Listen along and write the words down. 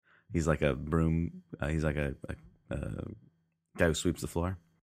He's like a broom. He's like a guy who sweeps the floor.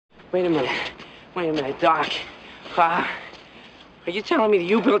 Wait a minute, Doc. Are you telling me that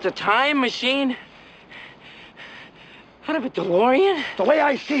you built a time machine? Out of a DeLorean? The way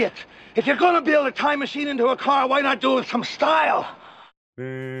I see it, if you're gonna build a time machine into a car, why not do it with some style?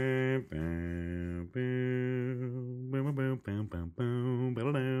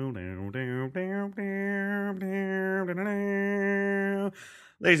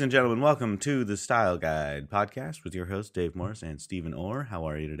 Ladies and gentlemen, welcome to the Style Guide podcast with your hosts Dave Morris and Stephen Orr. How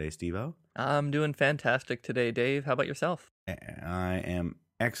are you today, Steve-O? I'm doing fantastic today, Dave. How about yourself? I am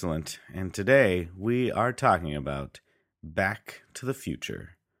excellent. And today we are talking about Back to the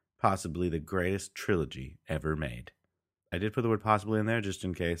Future, possibly the greatest trilogy ever made. I did put the word possibly in there just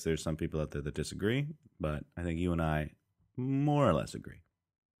in case there's some people out there that disagree, but I think you and I more or less agree.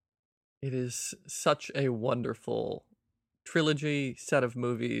 It is such a wonderful trilogy, set of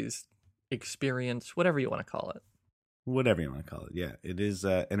movies, experience, whatever you want to call it. Whatever you want to call it, yeah. It is,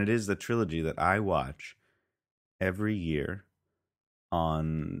 and it is the trilogy that I watch every year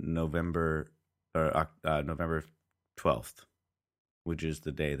on November 12th, which is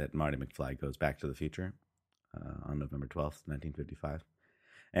the day that Marty McFly goes back to the future, on November 12th, 1955.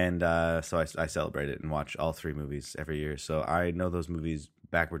 And so I celebrate it and watch all three movies every year. So I know those movies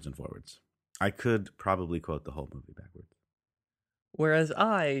backwards and forwards. I could probably quote the whole movie backwards. Whereas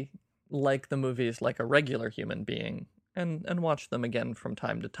I like the movies like a regular human being and watch them again from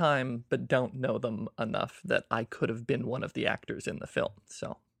time to time, but don't know them enough that I could have been one of the actors in the film.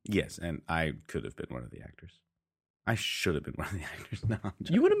 So yes, and I could have been one of the actors. I should have been one of the actors. No,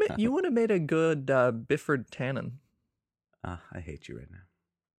 you would have made a good Bifford Tannen. I hate you right now.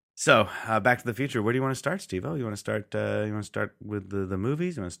 So, Back to the Future. Where do you want to start, Steve-O? You want to start? With the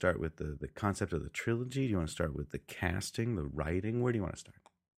movies? You want to start with the concept of the trilogy? Do you want to start with the casting, the writing? Where do you want to start?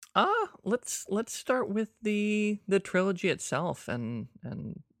 Let's start with the trilogy itself and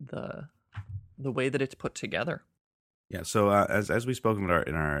the way that it's put together. Yeah. So, as we spoke about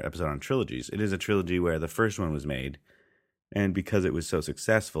in our episode on trilogies, it is a trilogy where the first one was made, and because it was so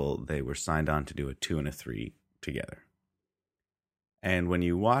successful, they were signed on to do a 2 and a 3 together. And when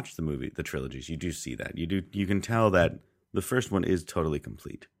you watch the trilogies, you do see that. You can tell that the first one is totally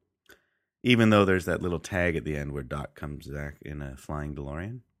complete. Even though there's that little tag at the end where Doc comes back in a flying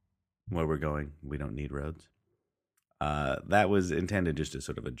DeLorean, where we're going, we don't need roads. That was intended just as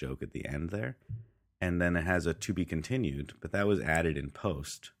sort of a joke at the end there. And then it has a to be continued, but that was added in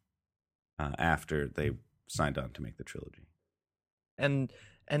post after they signed on to make the trilogy. And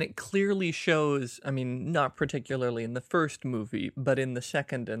it clearly shows, I mean, not particularly in the first movie, but in the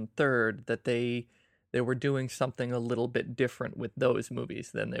second and third, that they were doing something a little bit different with those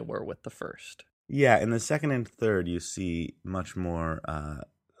movies than they were with the first. Yeah, in the second and third, you see much more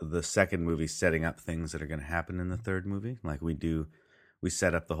the second movie setting up things that are going to happen in the third movie. Like we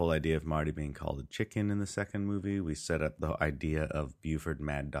set up the whole idea of Marty being called a chicken in the second movie. We set up the idea of Buford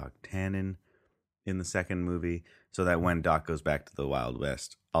Mad Dog Tannen in the second movie, so that when Doc goes back to the Wild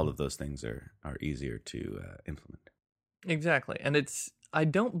West, all of those things are easier to implement. Exactly. And I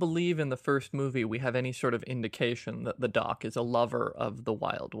don't believe in the first movie we have any sort of indication that the Doc is a lover of the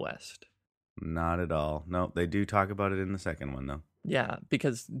Wild West. Not at all. No, they do talk about it in the second one, though. Yeah,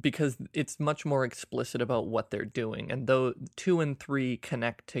 because it's much more explicit about what they're doing. And though 2 and 3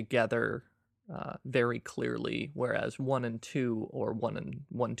 connect together very clearly, whereas 1 and 2 or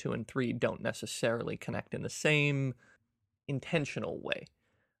 1, 2, and 3 don't necessarily connect in the same intentional way.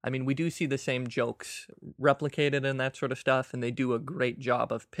 I mean, we do see the same jokes replicated and that sort of stuff, and they do a great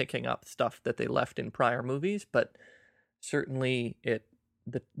job of picking up stuff that they left in prior movies, but certainly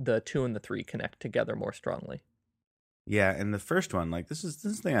the 2 and the 3 connect together more strongly. Yeah, and the first one, like this is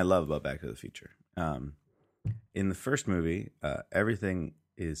the thing I love about Back to the Future. In the first movie, everything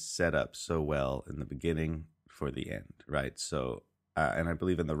is set up so well in the beginning for the end, right? So, and I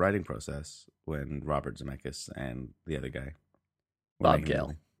believe in the writing process when Robert Zemeckis and the other guy, Bob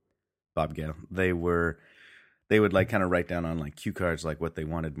Gale, they would like kind of write down on like cue cards like what they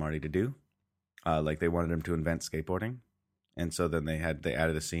wanted Marty to do, like they wanted him to invent skateboarding, and so then they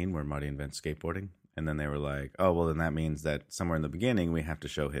added a scene where Marty invents skateboarding, and then they were like, oh well, then that means that somewhere in the beginning we have to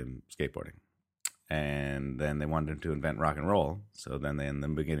show him skateboarding. And then they wanted him to invent rock and roll. So then in the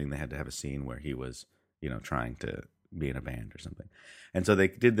beginning, they had to have a scene where he was, trying to be in a band or something. And so they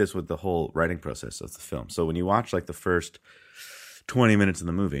did this with the whole writing process of the film. So when you watch like the first 20 minutes of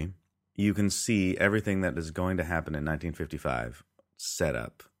the movie, you can see everything that is going to happen in 1955 set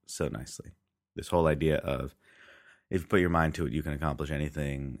up so nicely. This whole idea of if you put your mind to it, you can accomplish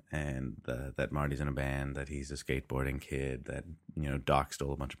anything. And that Marty's in a band, that he's a skateboarding kid, that, you know, Doc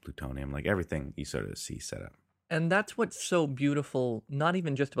stole a bunch of plutonium, like everything you sort of see set up. And that's what's so beautiful, not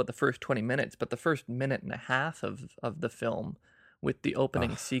even just about the first 20 minutes, but the first minute and a half of the film, with the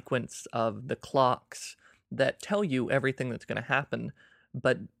opening sequence of the clocks that tell you everything that's going to happen,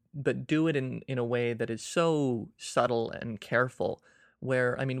 but do it in a way that is so subtle and careful,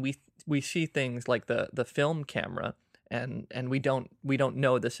 where, I mean, we see things like the film camera, and we don't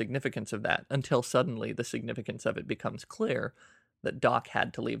know the significance of that until suddenly the significance of it becomes clear, that Doc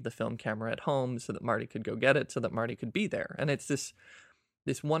had to leave the film camera at home so that Marty could go get it, so that Marty could be there. And it's this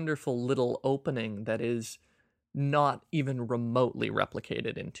wonderful little opening that is not even remotely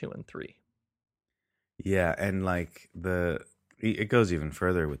replicated in 2 and 3. Yeah, and like it goes even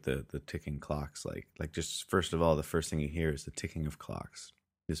further with the ticking clocks. Like just first of all, the first thing you hear is the ticking of clocks.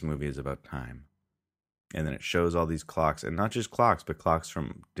 This movie is about time. And then it shows all these clocks, and not just clocks, but clocks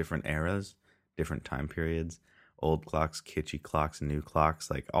from different eras, different time periods, old clocks, kitschy clocks, new clocks,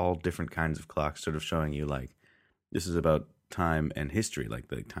 like all different kinds of clocks, sort of showing you like this is about time and history, like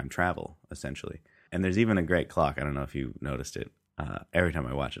the time travel, essentially. And there's even a great clock. I don't know if you noticed it. Every time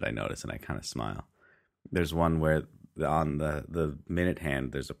I watch it, I notice, and I kind of smile. There's one where on the minute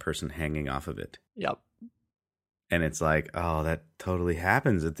hand, there's a person hanging off of it. Yep. And it's like, oh, that totally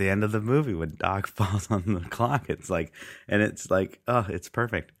happens at the end of the movie when Doc falls on the clock. It's like, oh, it's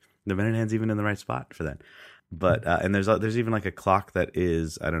perfect. The minute hand's even in the right spot for that. But and there's even like a clock that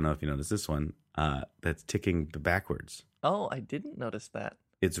is, I don't know if you noticed this one, that's ticking backwards. Oh, I didn't notice that.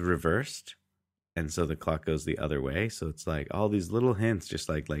 It's reversed, and so the clock goes the other way. So it's like all these little hints, just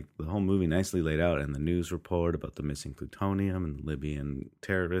like the whole movie nicely laid out, and the news report about the missing plutonium and the Libyan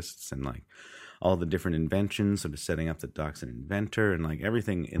terrorists, and like all the different inventions, sort of setting up that Doc's an inventor, and like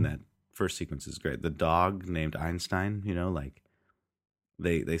everything in that first sequence is great. The dog named Einstein, you know, like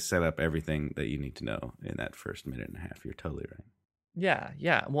they set up everything that you need to know in that first minute and a half. You're totally right.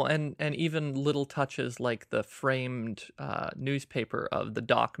 Yeah. Well, and even little touches like the framed newspaper of the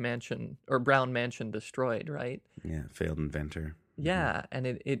Doc mansion or Brown mansion destroyed, right? Yeah, failed inventor. Yeah, and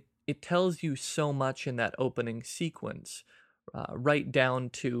it tells you so much in that opening sequence, right down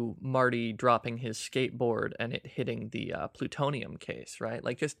to Marty dropping his skateboard and it hitting the plutonium case, right?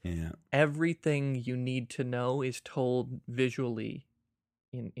 Like just everything you need to know is told visually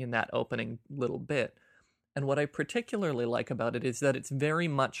in that opening little bit. And what I particularly like about it is that it's very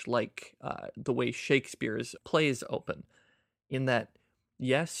much like the way Shakespeare's plays open, in that,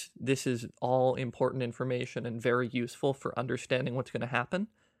 yes, this is all important information and very useful for understanding what's going to happen,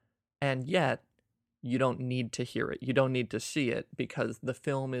 and yet you don't need to hear it. You don't need to see it, because the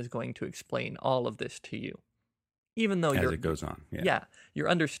film is going to explain all of this to you. Even though as it goes on. Yeah, your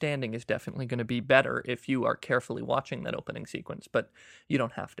understanding is definitely going to be better if you are carefully watching that opening sequence, but you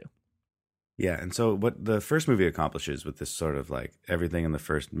don't have to. Yeah, and so what the first movie accomplishes with this sort of like everything in the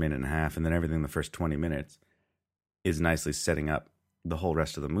first minute and a half and then everything in the first 20 minutes is nicely setting up the whole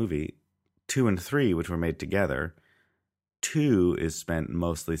rest of the movie. 2 and 3, which were made together, 2 is spent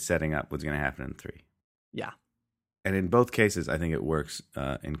mostly setting up what's going to happen in 3. Yeah. And in both cases, I think it works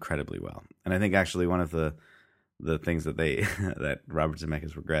incredibly well. And I think actually one of the things that that Robert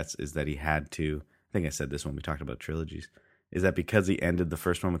Zemeckis regrets is that he had to, I think I said this when we talked about trilogies, is that because he ended the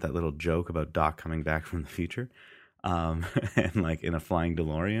first one with that little joke about Doc coming back from the future, and like in a flying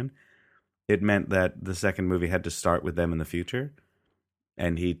DeLorean, it meant that the second movie had to start with them in the future,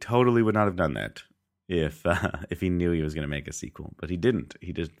 and he totally would not have done that if he knew he was going to make a sequel. But he didn't.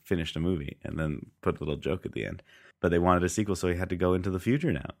 He just finished a movie and then put a little joke at the end. But they wanted a sequel, so he had to go into the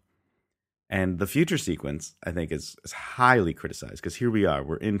future now. And the future sequence, I think, is highly criticized, because here we are.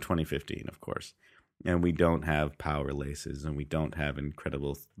 We're in 2015, of course. And we don't have power laces, and we don't have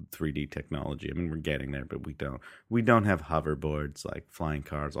incredible 3D technology. I mean, we're getting there, but we don't. We don't have hoverboards, like flying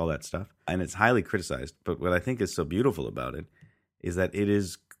cars, all that stuff. And it's highly criticized. But what I think is so beautiful about it is that it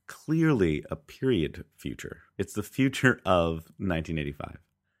is clearly a period future. It's the future of 1985.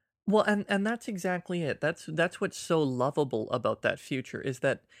 Well, and that's exactly it. That's what's so lovable about that future, is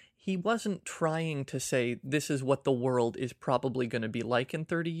that he wasn't trying to say this is what the world is probably going to be like in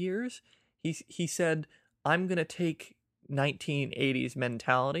 30 years. He said, I'm going to take 1980s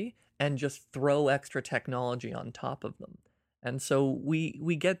mentality and just throw extra technology on top of them. And so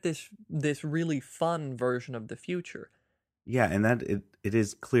we get this really fun version of the future. Yeah, and that it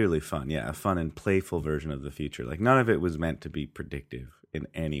is clearly fun. Yeah, a fun and playful version of the future. Like, none of it was meant to be predictive in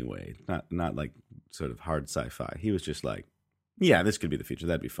any way. Not like sort of hard sci-fi. He was just like, yeah, this could be the future.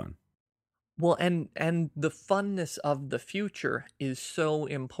 That'd be fun. Well, and the funness of the future is so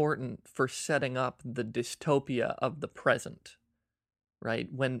important for setting up the dystopia of the present, right?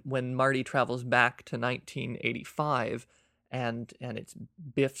 When Marty travels back to 1985 and it's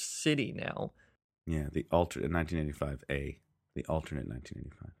Biff's city now. Yeah, the alternate 1985A, the alternate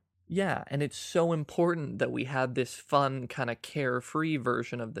 1985. Yeah, and it's so important that we have this fun kind of carefree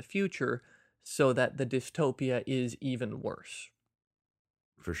version of the future so that the dystopia is even worse.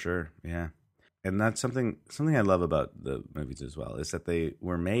 For sure, yeah. And that's something I love about the movies as well, is that they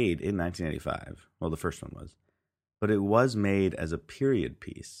were made in 1985. Well, the first one was. But it was made as a period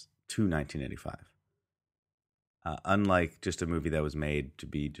piece to 1985. Unlike just a movie that was made to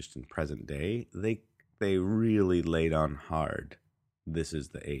be just in present day, they really laid on hard, this is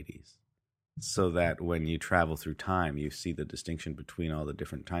the 80s. So that when you travel through time, you see the distinction between all the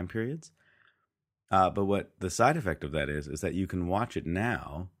different time periods. But what the side effect of that is that you can watch it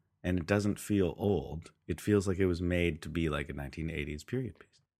now, and it doesn't feel old. It feels like it was made to be like a 1980s period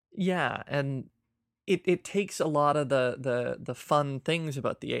piece. Yeah, and it takes a lot of the fun things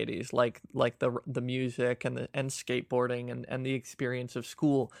about the 80s, like the music and skateboarding and the experience of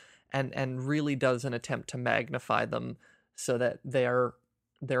school, and really does an attempt to magnify them so that they're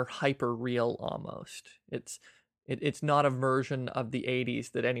hyper real almost. It's not a version of the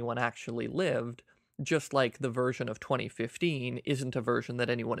 80s that anyone actually lived, just like the version of 2015 isn't a version that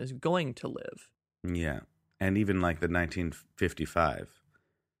anyone is going to live. Yeah. And even like the 1955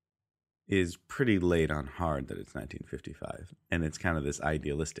 is pretty laid on hard that it's 1955. And it's kind of this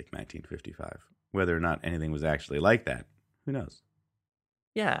idealistic 1955. Whether or not anything was actually like that, who knows?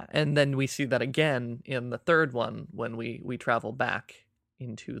 Yeah, and then we see that again in the third one when we travel back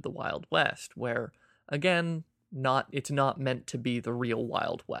into the Wild West, where, again, it's not meant to be the real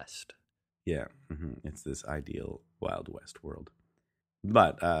Wild West. Yeah, it's this ideal Wild West world.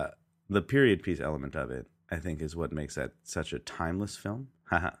 But the period piece element of it, I think, is what makes that such a timeless film.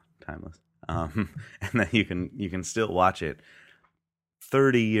 Haha, timeless. And that you can still watch it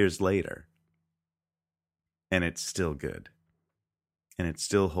 30 years later, and it's still good. And it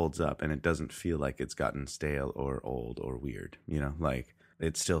still holds up, and it doesn't feel like it's gotten stale or old or weird. Like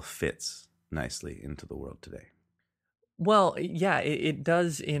it still fits nicely into the world today. Well, yeah, it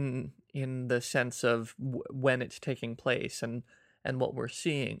does in the sense of when it's taking place and what we're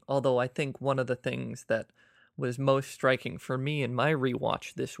seeing. Although I think one of the things that was most striking for me in my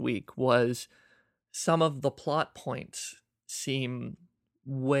rewatch this week was some of the plot points seem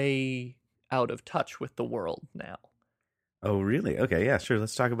way out of touch with the world now. Oh, really? Okay, yeah, sure.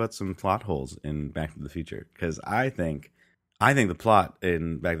 Let's talk about some plot holes in Back to the Future, because I think the plot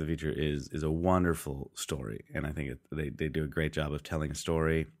in Back to the Future is a wonderful story, and I think they do a great job of telling a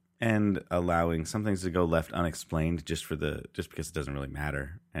story and allowing some things to go left unexplained just because it doesn't really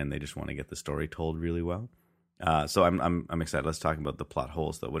matter, and they just want to get the story told really well. So I'm excited. Let's talk about the plot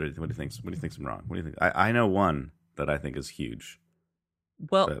holes, though. What do you think's wrong? What do you think? I know one that I think is huge.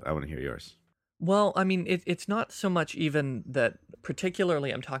 Well, but I want to hear yours. Well, I mean, it's not so much even that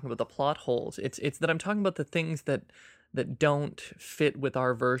particularly I'm talking about the plot holes. It's that I'm talking about the things that don't fit with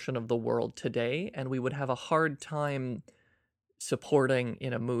our version of the world today, and we would have a hard time supporting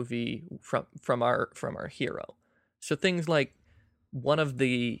in a movie from our hero. So things like one of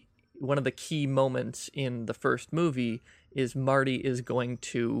the key moments in the first movie is Marty is going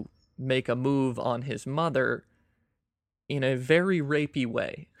to make a move on his mother in a very rapey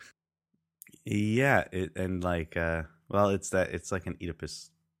way. Yeah, it's like an Oedipus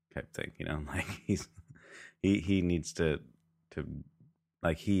type thing, like he needs to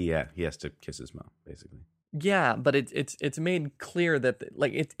like he has to kiss his mom, basically. Yeah, but it's made clear that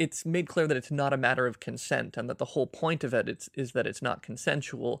it's made clear that it's not a matter of consent, and that the whole point of it is that it's not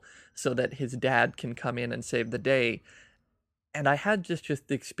consensual, so that his dad can come in and save the day. And I had just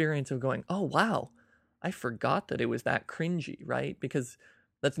the experience of going, oh wow, I forgot that it was that cringy, right? Because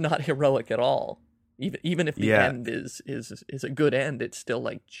that's not heroic at all. Even if the end is a good end, it's still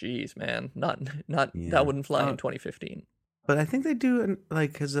like, geez, man, not that wouldn't fly in 2015. But I think they do,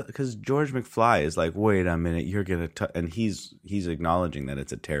 like, because George McFly is like, wait a minute, you're gonna, and he's acknowledging that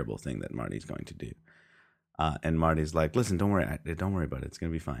it's a terrible thing that Marty's going to do, and Marty's like, listen, don't worry about it, it's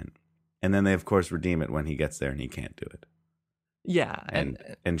gonna be fine. And then they of course redeem it when he gets there and he can't do it. Yeah,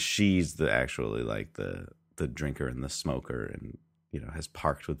 and she's the actually like the drinker and the smoker and has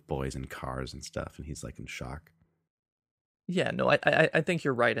parked with boys in cars and stuff, and he's like in shock. Yeah, no, I think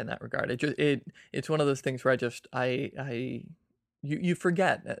you're right in that regard. It's one of those things where you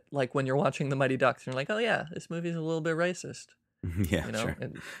forget, like when you're watching The Mighty Ducks, and you're like, oh yeah, this movie's a little bit racist. Yeah, sure.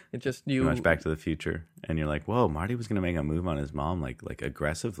 And it just you watch Back to the Future, and you're like, whoa, Marty was gonna make a move on his mom, like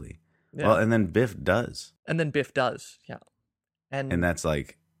aggressively. Yeah. Well, and then Biff does. And then Biff does, yeah. And that's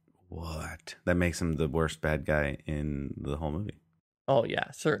like, what? That makes him the worst bad guy in the whole movie. Oh,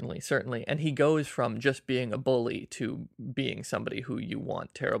 yeah, certainly. And he goes from just being a bully to being somebody who you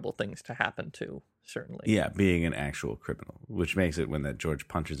want terrible things to happen to, certainly. Yeah, being an actual criminal, which makes it when that George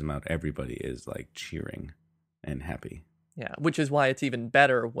punches him out, everybody is like cheering and happy. Yeah, which is why it's even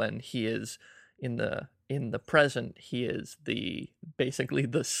better when he is in the present. He is basically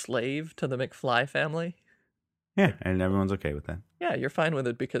the slave to the McFly family. Yeah, and everyone's okay with that. Yeah, you're fine with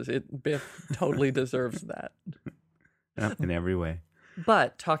it because Biff totally deserves that. In every way.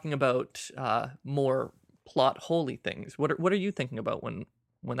 But talking about more plot holy things, what are you thinking about when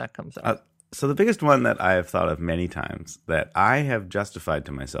that comes out? So the biggest one that I have thought of many times that I have justified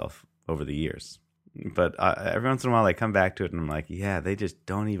to myself over the years, but every once in a while I come back to it and I'm like, yeah, they just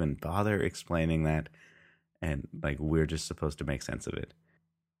don't even bother explaining that, and like we're just supposed to make sense of it.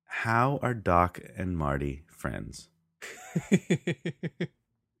 How are Doc and Marty friends?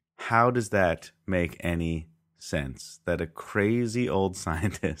 How does that make any sense that a crazy old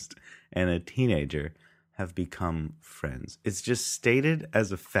scientist and a teenager have become friends? It's just stated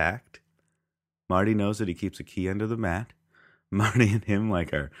as a fact. Marty knows that he keeps a key under the mat. Marty and him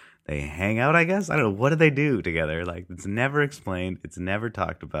they hang out, I guess. I don't know. What do they do together? Like, it's never explained. It's never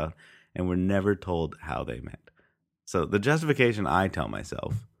talked about. And we're never told how they met. So the justification I tell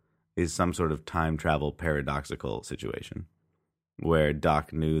myself is some sort of time travel paradoxical situation where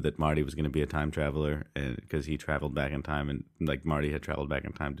Doc knew that Marty was going to be a time traveler and because he traveled back in time, and like Marty had traveled back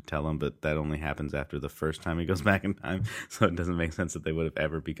in time to tell him, but that only happens after the first time he goes back in time. So it doesn't make sense that they would have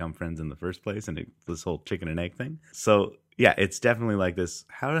ever become friends in the first place, and this whole chicken and egg thing. So yeah, it's definitely like this.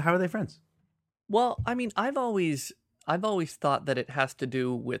 How are they friends? Well, I mean, I've always thought that it has to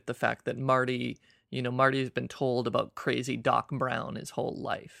do with the fact that Marty's been told about crazy Doc Brown his whole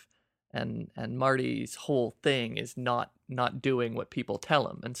life. And Marty's whole thing is not doing what people tell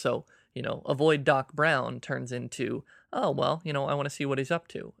him. And so, avoid Doc Brown turns into, oh, well, I want to see what he's up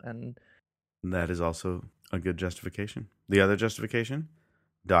to. And that is also a good justification. The other justification,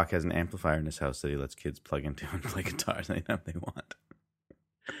 Doc has an amplifier in his house that he lets kids plug into and play guitars anytime they want.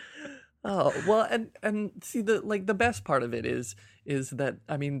 Oh, well, and see, the best part of it is that,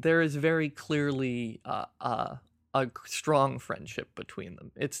 I mean, there is very clearly a strong friendship between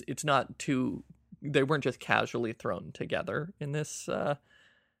them. It's not too. They weren't just casually thrown together in this. Yeah.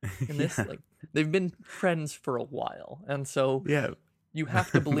 Like they've been friends for a while, and so yeah, you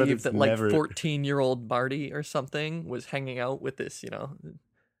have to believe that like 14-year-old Marty or something was hanging out with this,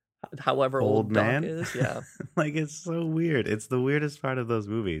 however old man Doc is. Yeah, like it's so weird. It's the weirdest part of those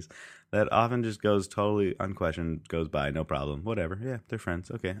movies that often just goes totally unquestioned, goes by, no problem, whatever. Yeah, they're friends.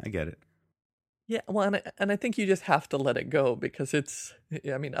 Okay, I get it. Yeah, well, and I think you just have to let it go because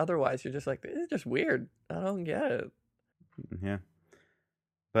otherwise you're just like, it's just weird. I don't get it. Yeah.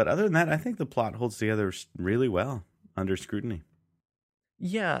 But other than that, I think the plot holds together really well under scrutiny.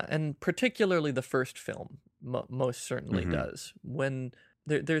 Yeah, and particularly the first film most certainly does. When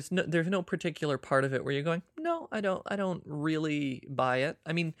there's no particular part of it where you're going, no, I don't really buy it.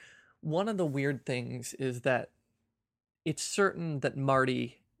 I mean, one of the weird things is that it's certain that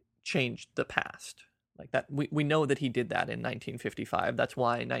Marty changed the past. Like that, we know that he did that in 1955. That's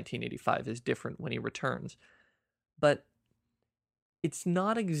why 1985 is different when he returns. But it's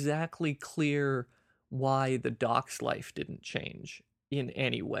not exactly clear why the Doc's life didn't change in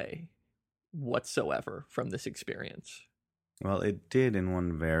any way whatsoever from this experience. Well, it did in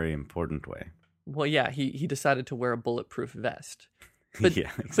one very important way. Well, yeah, he decided to wear a bulletproof vest. But, yeah,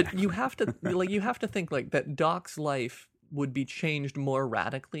 exactly. But you have to think like that Doc's life would be changed more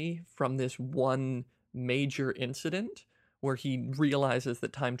radically from this one major incident where he realizes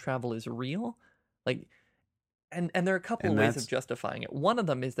that time travel is real. Like, and there are a couple of ways of justifying it. One of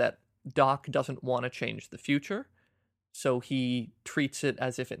them is that Doc doesn't want to change the future, so he treats it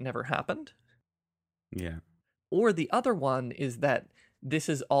as if it never happened. Yeah. Or the other one is that this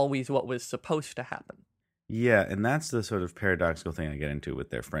is always what was supposed to happen. Yeah, and that's the sort of paradoxical thing I get into with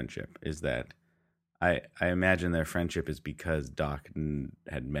their friendship, is that I imagine their friendship is because Doc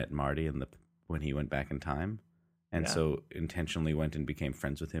had met Marty when he went back in time, and so intentionally went and became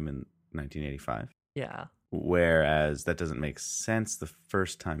friends with him in 1985. Yeah. Whereas that doesn't make sense the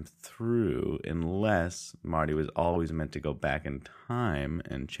first time through unless Marty was always meant to go back in time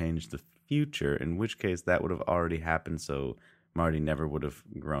and change the future, in which case that would have already happened, so Marty never would have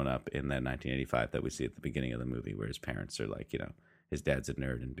grown up in that 1985 that we see at the beginning of the movie where his parents are like, his dad's a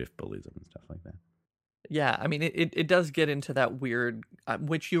nerd and Biff bullies him and stuff like that. Yeah, I mean, it does get into that weird,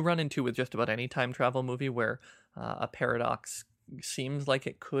 which you run into with just about any time travel movie where a paradox seems like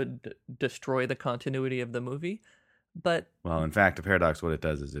it could destroy the continuity of the movie. But well, in fact, a paradox, what it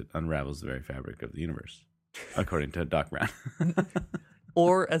does is it unravels the very fabric of the universe, according to Doc Brown.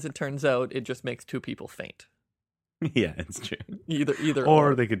 or as it turns out, it just makes two people faint. Yeah, it's true. Either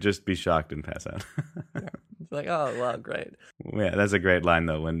or they could just be shocked and pass out. Yeah. It's like, oh, wow, great. Yeah, that's a great line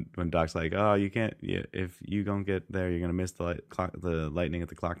though. When Doc's like, "Oh, you can't. Yeah, if you don't get there, you're gonna miss the lightning at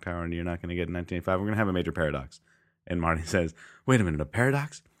the clock tower, and you're not gonna get in 1985. We're gonna have a major paradox." And Marty says, "Wait a minute, a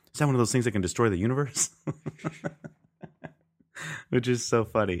paradox? Is that one of those things that can destroy the universe?" Which is so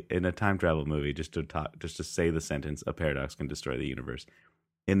funny in a time travel movie, just to say the sentence, "A paradox can destroy the universe,"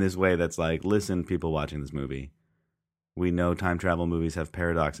 in this way that's like, listen, people watching this movie, we know time travel movies have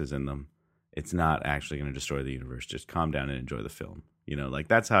paradoxes in them. It's not actually going to destroy the universe. Just calm down and enjoy the film. You know, like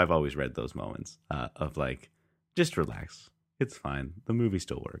that's how I've always read those moments of like, just relax. It's fine. The movie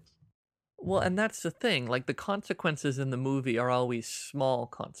still works. Well, and that's the thing. Like the consequences in the movie are always small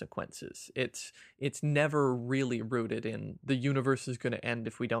consequences. It's never really rooted in the universe is going to end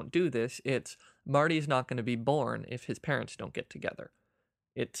if we don't do this. It's Marty's not going to be born if his parents don't get together.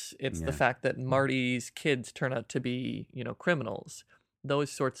 It's the fact that Marty's kids turn out to be, criminals.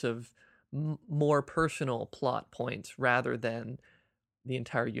 Those sorts of more personal plot points rather than the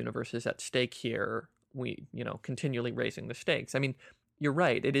entire universe is at stake here. We, continually raising the stakes. I mean, you're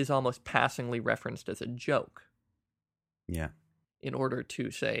right. It is almost passingly referenced as a joke. Yeah. In order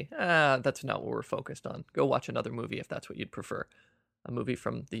to say, that's not what we're focused on. Go watch another movie if that's what you'd prefer. A movie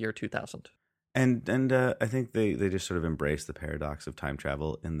from the year 2000. And I think they just sort of embrace the paradox of time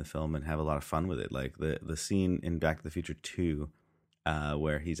travel in the film and have a lot of fun with it. Like the scene in Back to the Future 2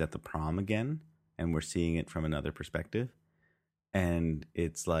 where he's at the prom again and we're seeing it from another perspective. And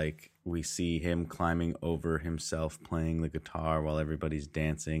it's like we see him climbing over himself playing the guitar while everybody's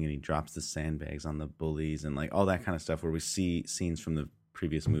dancing, and he drops the sandbags on the bullies and like all that kind of stuff where we see scenes from the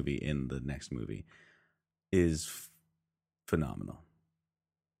previous movie in the next movie is phenomenal.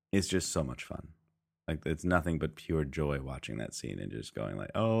 It's just so much fun. Like it's nothing but pure joy watching that scene and just going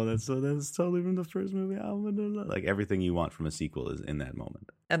like, oh, that's totally from the first movie. Like everything you want from a sequel is in that moment.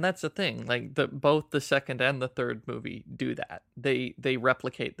 And that's the thing. Like both the second and the third movie do that. They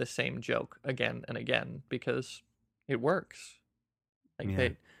replicate the same joke again and again because it works.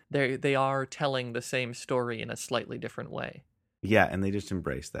 Like they are telling the same story in a slightly different way. Yeah, and they just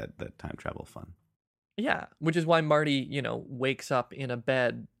embrace that time travel fun. Yeah, which is why Marty, wakes up in a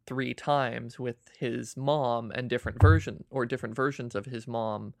bed 3 times with his mom and different versions of his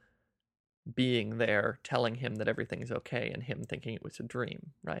mom being there telling him that everything's okay and him thinking it was a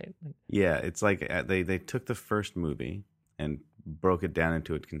dream, right? Yeah, it's like they took the first movie and broke it down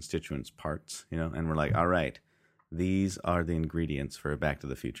into its constituent parts, and we're like, all right, these are the ingredients for a Back to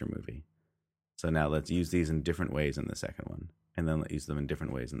the Future movie. So now let's use these in different ways in the second one. And then use them in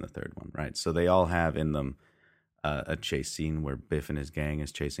different ways in the third one, right? So they all have in them a chase scene where Biff and his gang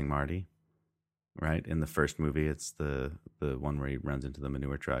is chasing Marty, right? In the first movie, it's the one where he runs into the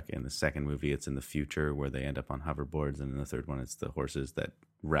manure truck. In the second movie, it's in the future where they end up on hoverboards. And in the third one, it's the horses that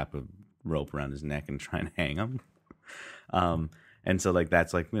wrap a rope around his neck and try and hang him. And so like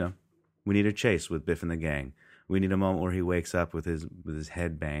that's like, we need a chase with Biff and the gang. We need a moment where he wakes up with his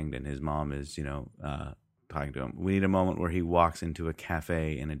head banged and his mom is, talking to him. We need a moment where he walks into a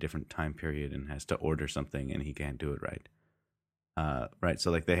cafe in a different time period and has to order something and he can't do it right. Right.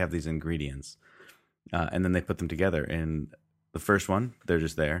 So like they have these ingredients and then they put them together. In the first one, they're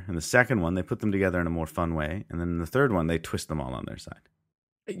just there. In the second one, they put them together in a more fun way. And then in the third one, they twist them all on their side.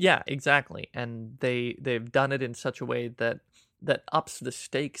 Yeah, exactly. And they've done it in such a way that ups the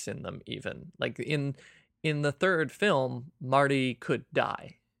stakes in them even. Like in the third film, Marty could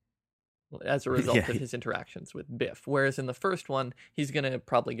die as a result of his interactions with Biff. Whereas in the first one, he's going to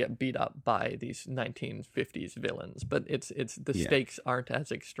probably get beat up by these 1950s villains, but it's the stakes aren't as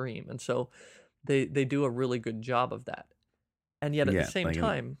extreme. And so they do a really good job of that. And yet at the same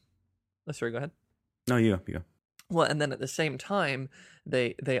time, sorry, go ahead. No, you go. Well, and then at the same time,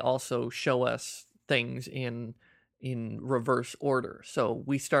 they also show us things in reverse order. So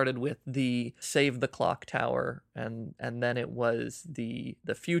we started with the save the clock tower, and then it was the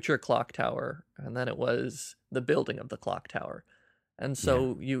future clock tower, and then it was the building of the clock tower. And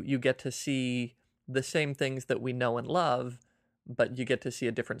so you get to see the same things that we know and love, but you get to see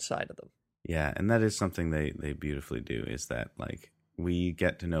a different side of them. Yeah, and that is something they beautifully do, is that like we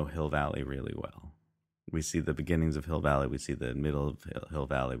get to know Hill Valley really well. We see the beginnings of Hill Valley. We see the middle of Hill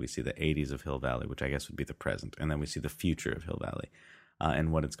Valley. We see the 80s of Hill Valley, which I guess would be the present. And then we see the future of Hill Valley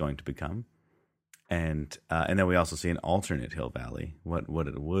and what it's going to become. And then we also see an alternate Hill Valley, what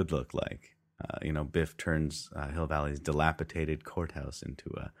it would look like Biff turns Hill Valley's dilapidated courthouse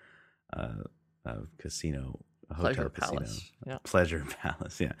into a casino, a hotel Pleasure casino, Palace. Yeah. pleasure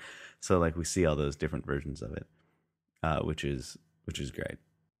palace. Yeah. So like we see all those different versions of it, which is great.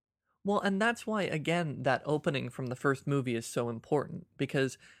 Well, and that's why, again, that opening from the first movie is so important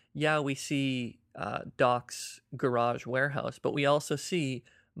because, yeah, we see Doc's garage warehouse, but we also see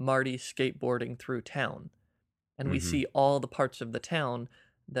Marty skateboarding through town. And we see all the parts of the town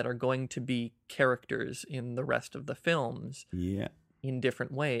that are going to be characters in the rest of the films in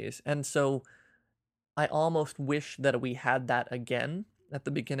different ways. And so I almost wish that we had that again at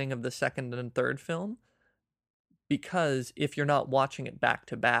the beginning of the second and third film, because if you're not watching it back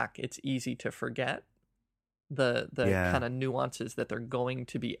to back, it's easy to forget the kind of nuances that they're going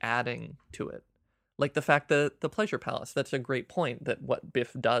to be adding to it. Like the fact that the Pleasure Palace, that's a great point, that what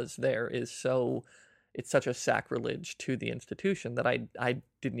Biff does there is it's such a sacrilege to the institution that I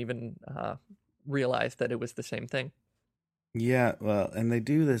didn't even realize that it was the same thing. Yeah, well, and they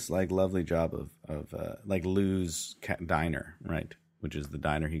do this like lovely job of like Lou's diner, right? Which is the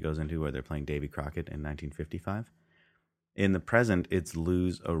diner he goes into where they're playing Davy Crockett in 1955. In the present, it's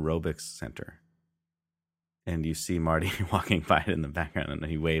Lou's aerobics center. And you see Marty walking by it in the background, and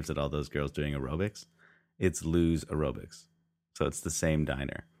he waves at all those girls doing aerobics. It's Lou's aerobics. So it's the same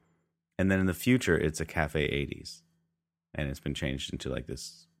diner. And then in the future, it's a Cafe 80s. And it's been changed into like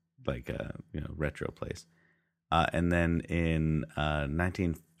this, like, retro place. And then in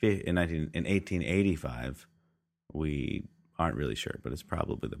 1885, we aren't really sure, but it's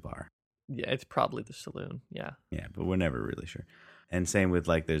probably the bar. Yeah, it's probably the saloon. Yeah. Yeah, but we're never really sure. And same with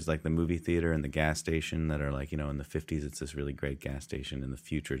like, there's like the movie theater and the gas station that are like, in the 50s, it's this really great gas station. In the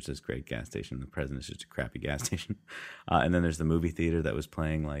future, it's this great gas station. In the present, it's just a crappy gas station. And then there's the movie theater that was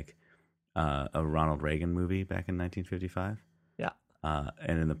playing like a Ronald Reagan movie back in 1955. Yeah.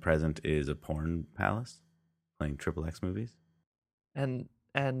 And in the present is a porn palace playing XXX movies. And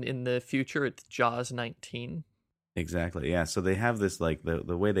in the future, it's Jaws 19. Exactly. Yeah. So they have this like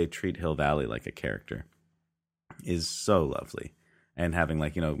the way they treat Hill Valley like a character is so lovely. And having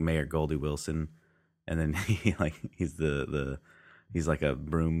like, Mayor Goldie Wilson, and then he's like a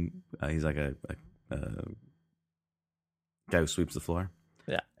broom. He's like a guy who sweeps the floor.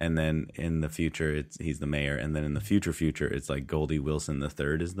 Yeah. And then in the future, he's the mayor. And then in the future, it's like Goldie Wilson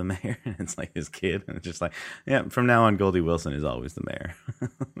III is the mayor. And it's like his kid. And it's just like, yeah, from now on, Goldie Wilson is always the mayor.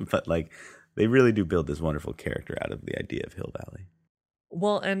 But like, they really do build this wonderful character out of the idea of Hill Valley.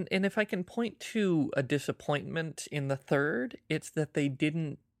 Well, and if I can point to a disappointment in the third, it's that I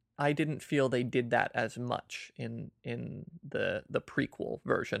didn't feel they did that as much in the prequel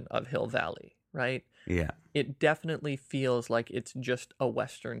version of Hill Valley, right? Yeah. It definitely feels like it's just a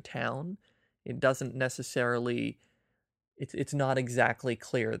Western town. It doesn't necessarily, it's not exactly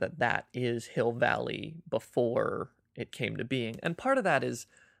clear that is Hill Valley before it came to being. And part of that is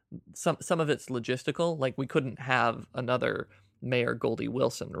some of it's logistical. Like we couldn't have another Mayor Goldie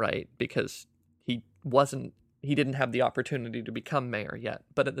Wilson, right? Because he didn't have the opportunity to become mayor yet.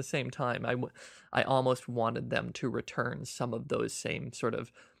 But at the same time, I almost wanted them to return some of those same sort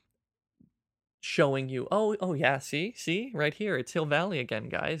of showing you, oh yeah, see right here, it's Hill Valley again,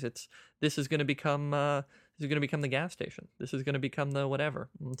 guys. This is going to become the gas station. This is going to become the whatever.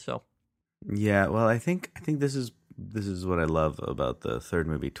 And so yeah, well, I think this is what I love about the third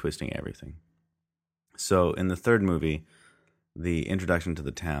movie, twisting everything. So in the third movie, the introduction to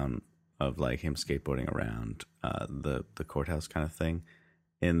the town of like him skateboarding around the courthouse kind of thing.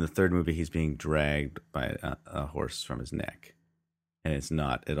 In the third movie, he's being dragged by a horse from his neck, and it's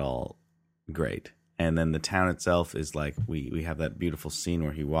not at all great. And then the town itself is like we have that beautiful scene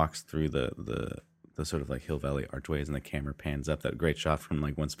where he walks through the sort of like Hill Valley archways, and the camera pans up. That great shot from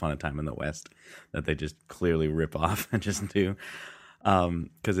like Once Upon a Time in the West that they just clearly rip off and just do.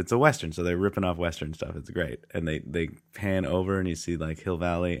 Because it's a Western, so they're ripping off Western stuff. It's great. And they pan over and you see like Hill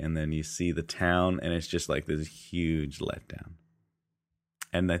Valley, and then you see the town, and it's just like this huge letdown.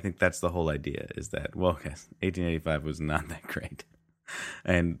 And I think that's the whole idea, is that, well, yes, 1885 was not that great.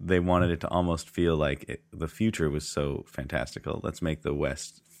 And they wanted it to almost feel like the future was so fantastical. Let's make the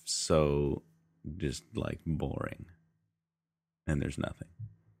West so just like boring. And there's nothing.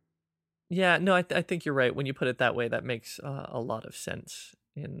 Yeah, no, I think you're right. When you put it that way, that makes a lot of sense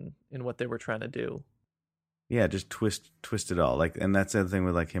in what they were trying to do. Yeah, just twist it all. Like, and that's the other thing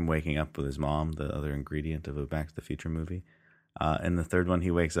with like him waking up with his mom, the other ingredient of a Back to the Future movie. In the third one,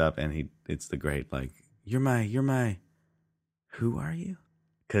 he wakes up and it's the great like, you're my, who are you?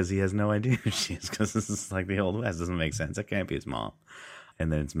 Because he has no idea who she is. Because this is like the Old West. Doesn't make sense. It can't be his mom.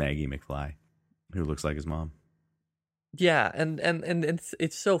 And then it's Maggie McFly, who looks like his mom. Yeah, and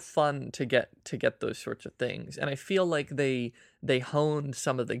it's so fun to get those sorts of things. And I feel like they honed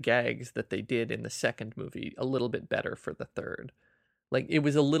some of the gags that they did in the second movie a little bit better for the third. Like it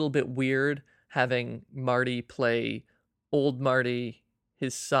was a little bit weird having Marty play old Marty,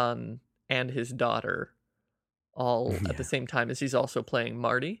 his son, and his daughter all at the Yeah. same time as he's also playing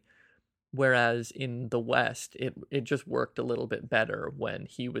Marty. Whereas in the West, it just worked a little bit better when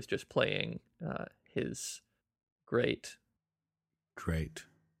he was just playing his great Great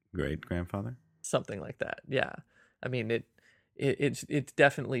great grandfather. something like that. Yeah, I mean it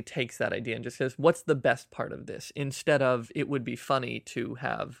definitely takes that idea and just says, what's the best part of this? Instead of it would be funny to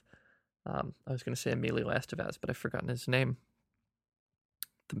have, I was going to say Emilio Estevez, but I've forgotten his name.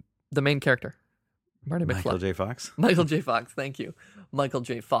 The main character, Marty McFly. Michael J. Fox. Michael J. Fox, thank you. Michael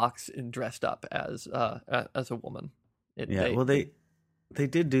J. Fox dressed up as a woman. They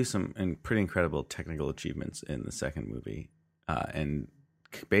did do some pretty incredible technical achievements in the second movie, and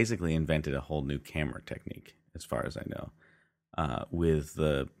basically invented a whole new camera technique, as far as I know, with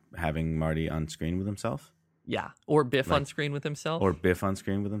the having Marty on screen with himself. Yeah, or Biff on screen with himself. Or Biff on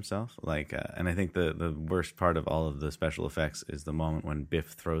screen with himself. And I think the worst part of all of the special effects is the moment when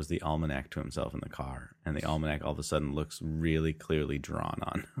Biff throws the almanac to himself in the car, and the almanac all of a sudden looks really clearly drawn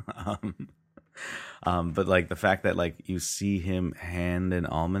on. But like the fact that like you see him hand an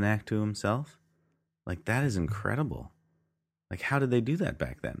almanac to himself, like that is incredible. Like how did they do that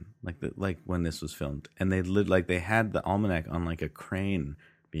back then? Like when this was filmed, and they had the almanac on like a crane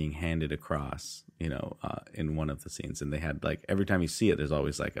being handed across, in one of the scenes, and they had like every time you see it, there's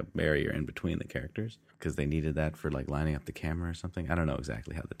always like a barrier in between the characters because they needed that for like lining up the camera or something. I don't know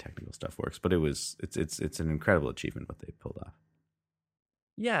exactly how the technical stuff works, but it's an incredible achievement what they pulled off.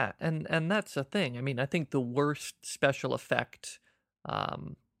 Yeah, and that's the thing. I mean, I think the worst special effect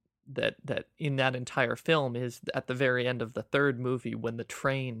that in that entire film is at the very end of the third movie when the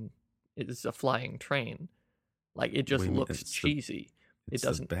train is a flying train. Like it just looks cheesy. It's it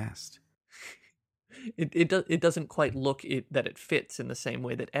doesn't the best. It doesn't quite look that it fits in the same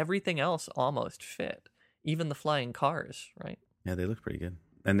way that everything else almost fit, even the flying cars, right? Yeah, they look pretty good.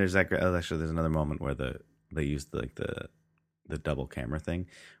 And there's actually there's another moment where they used the double camera thing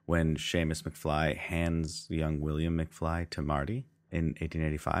when Seamus McFly hands young William McFly to Marty in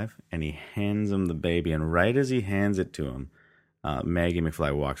 1885, and he hands him the baby, and right as he hands it to him, Maggie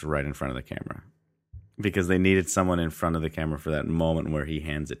McFly walks right in front of the camera. Because they needed someone in front of the camera for that moment where he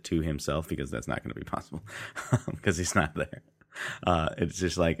hands it to himself, because that's not going to be possible because he's not there. It's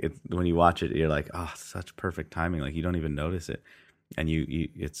just like when you watch it, you're like, oh, such perfect timing. Like you don't even notice it, and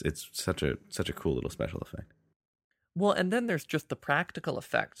it's such a cool little special effect. Well, and then there's just the practical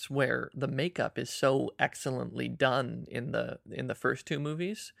effects where the makeup is so excellently done in the first two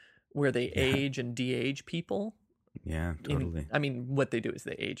movies, where they age and de-age people. Yeah, totally. I mean, what they do is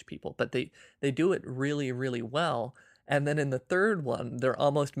they age people, but they do it really, really well. And then in the third one, they're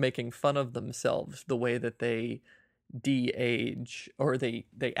almost making fun of themselves the way that they de-age, or they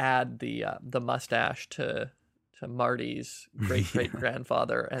add the mustache to Marty's great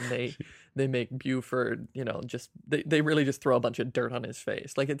grandfather, and they make Buford, just they really just throw a bunch of dirt on his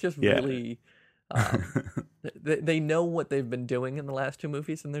face. Like it just really. They know what they've been doing in the last two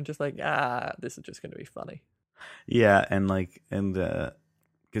movies, and they're just like, this is just going to be funny. Yeah,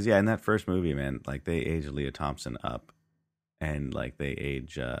 because in that first movie, man, like they age Leah Thompson up, and like they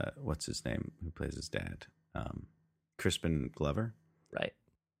age what's his name who plays his dad, Crispin Glover, right?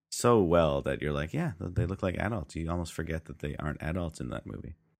 So well that you're like, yeah, they look like adults. You almost forget that they aren't adults in that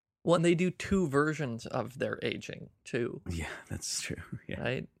movie. Well, and they do two versions of their aging too. Yeah, that's true. Yeah,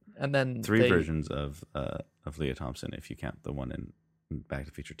 right. And then three versions of Leah Thompson if you count the one in Back to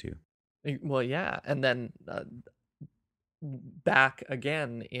the Future 2. Well, yeah, and then back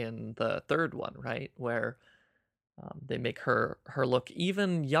again in the third one, right, where they make her look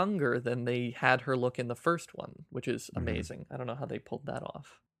even younger than they had her look in the first one, which is amazing. Mm-hmm. I don't know how they pulled that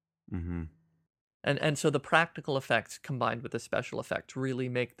off. Mm-hmm. And so the practical effects combined with the special effects really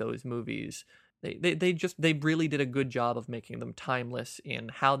make those movies. They really did a good job of making them timeless in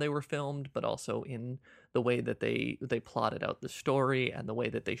how they were filmed, but also in the way that they plotted out the story and the way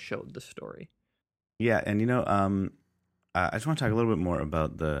that they showed the story. Yeah, and I just want to talk a little bit more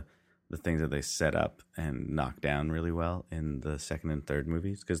about the things that they set up and knock down really well in the second and third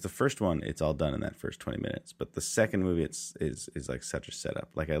movies. Because the first one, it's all done in that first 20 minutes, but the second movie, is like such a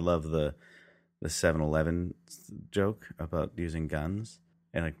setup. Like I love the 7-Eleven joke about using guns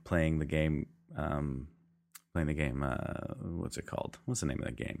and like playing the game. What's it called? What's the name of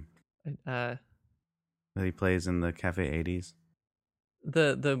the game? That he plays in the Cafe 80s?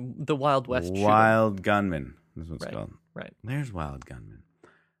 The Wild West Wild shooter. Gunman is what it's called. Right. There's Wild Gunman.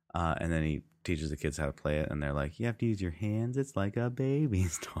 And then he teaches the kids how to play it, and they're like, you have to use your hands. It's like a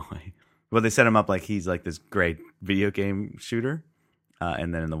baby's toy. Well, they set him up like he's like this great video game shooter.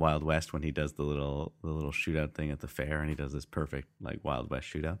 And then in the Wild West, when he does the little shootout thing at the fair, and he does this perfect like Wild West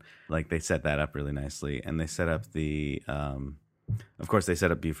shootout, like they set that up really nicely. And they set up the, of course, they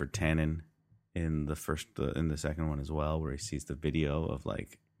set up Buford Tannen in the second one as well, where he sees the video of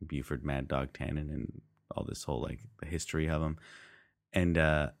like Buford Mad Dog Tannen and all this whole like the history of him,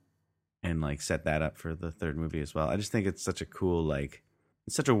 and like set that up for the third movie as well. I just think it's such a cool like.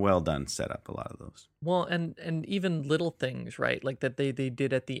 It's such a well done setup, a lot of those. Well, and even little things, right? Like that they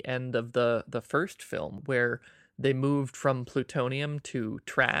did at the end of the first film, where they moved from plutonium to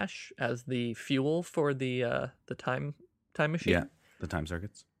trash as the fuel for the time machine. Yeah, the time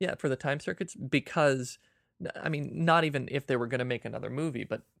circuits. Yeah, for the time circuits, because I mean, not even if they were going to make another movie,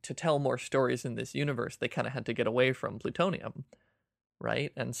 but to tell more stories in this universe, they kind of had to get away from plutonium,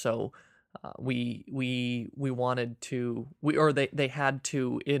 right? And so we wanted to, they had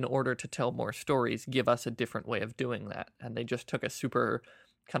to, in order to tell more stories, give us a different way of doing that, and they just took a super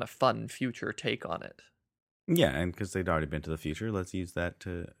kind of fun future take on it. Yeah, and because they'd already been to the future, let's use that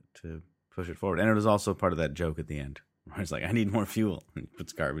to push it forward. And it was also part of that joke at the end, where it's like, I need more fuel, and he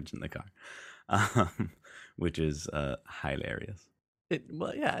puts garbage in the car, which is hilarious.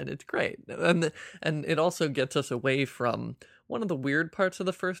 Well, yeah, and it's great, and it also gets us away from one of the weird parts of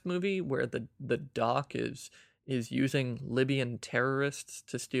the first movie, where the Doc is using Libyan terrorists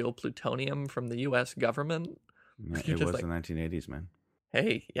to steal plutonium from the U.S. government. Yeah, it was like, the 1980s, man.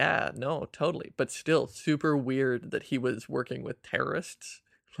 Hey, yeah, no, totally, but still super weird that he was working with terrorists.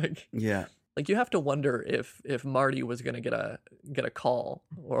 Like, yeah. Like, you have to wonder if Marty was going to get a call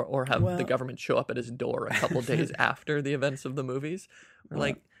or have the government show up at his door a couple days after the events of the movies. Or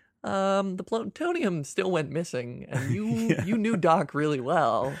like, the plutonium still went missing, and you knew Doc really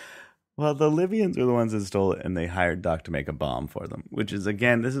well. Well, the Libyans were the ones that stole it, and they hired Doc to make a bomb for them, which is,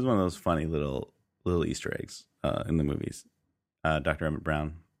 again, this is one of those funny little Easter eggs in the movies. Dr. Emmett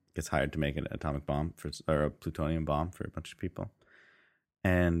Brown gets hired to make an atomic bomb or a plutonium bomb for a bunch of people.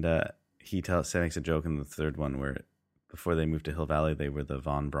 And he makes a joke in the third one where before they moved to Hill Valley, they were the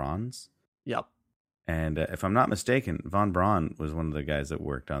Von Brauns. Yep. And if I'm not mistaken, Von Braun was one of the guys that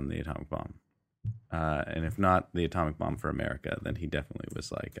worked on the atomic bomb. And if not the atomic bomb for America, then he definitely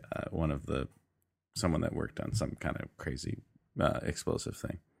was like someone that worked on some kind of crazy explosive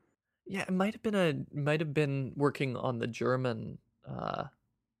thing. Yeah, it might have been working on the German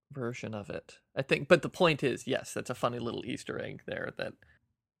version of it, I think. But the point is, yes, that's a funny little Easter egg there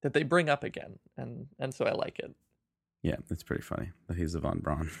that they bring up again, and so I like it. Yeah, it's pretty funny that he's the Von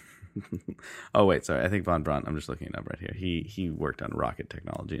Braun. Oh wait, sorry. I think Von Braun. I'm just looking it up right here. He worked on rocket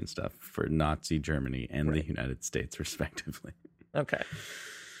technology and stuff for Nazi Germany and the United States, respectively. Okay.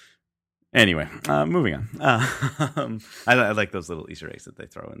 Anyway, moving on. I like those little Easter eggs that they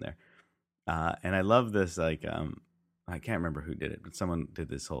throw in there, and I love this. Like, I can't remember who did it, but someone did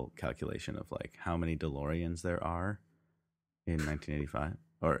this whole calculation of like how many DeLoreans there are in 1985,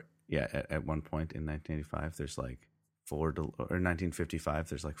 or at one point in 1985, there's like 1955,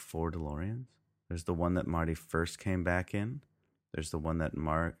 there's like 4 DeLoreans. There's the one that Marty first came back in. There's the one that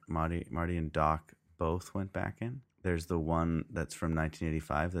Marty and Doc both went back in. There's the one that's from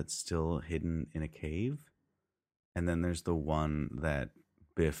 1985 that's still hidden in a cave. And then there's the one that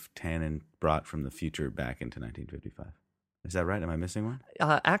Biff Tannen brought from the future back into 1955. Is that right? Am I missing one?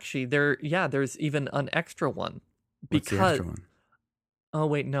 Actually, there's even an extra one. What's the extra one? Oh,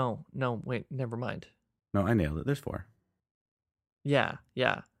 wait, no, wait, never mind. No, I nailed it. There's 4. Yeah.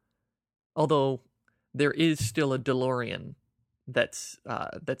 Although there is still a DeLorean that's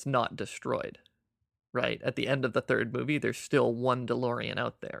not destroyed, right? At the end of the third movie, there's still one DeLorean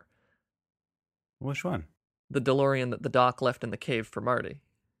out there. Which one? The DeLorean that the Doc left in the cave for Marty.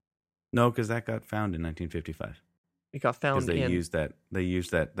 No, because that got found in 1955. It got found because they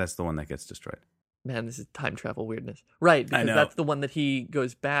used that. That's the one that gets destroyed. Man, this is time travel weirdness. Right, because that's the one that he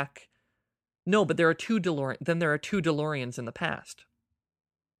goes back. No, but there are 2 DeLoreans. Then there are 2 DeLoreans in the past.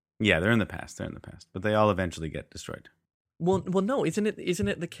 Yeah, they're in the past. But they all eventually get destroyed. Well, no, isn't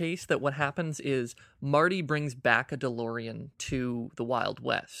it the case that what happens is Marty brings back a DeLorean to the Wild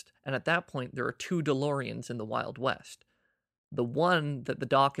West, and at that point there are 2 DeLoreans in the Wild West. The one that the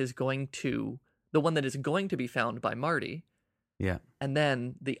one that is going to be found by Marty. Yeah. And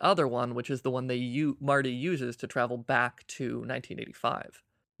then the other one, which is the one Marty uses to travel back to 1985.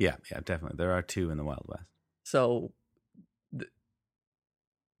 Yeah, definitely. There are 2 in the Wild West. So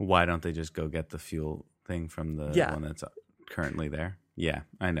why don't they just go get the fuel thing from the one that's currently there? Yeah,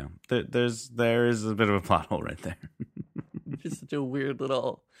 I know. There is a bit of a plot hole right there. which is such a weird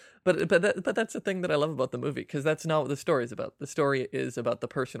little. But that's the thing that I love about the movie, because that's not what the story is about. The story is about the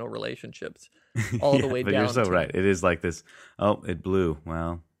personal relationships, all the way but down. You're so to, right. It is like this. Oh, it blew.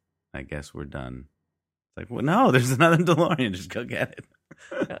 Well, I guess we're done. It's like, well, no, there's another DeLorean. Just go get it.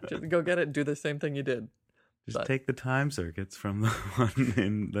 Yeah, just go get it and do the same thing you did. Just take the time circuits from the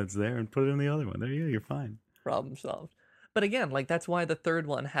one that's there and put it in the other one. There you go. You're fine. Problem solved. But again, like, that's why the third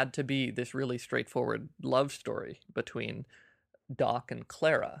one had to be this really straightforward love story between Doc and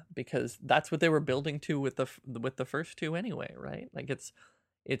Clara, because that's what they were building to with the first two anyway, right? Like,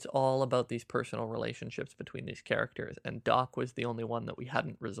 it's all about these personal relationships between these characters, and Doc was the only one that we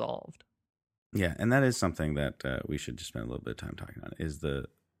hadn't resolved. Yeah, and that is something that we should just spend a little bit of time talking on, is the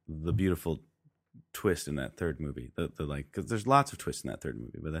beautiful twist in that third movie. The like, because there's lots of twists in that third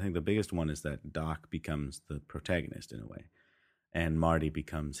movie, but I think the biggest one is that Doc becomes the protagonist in a way, and Marty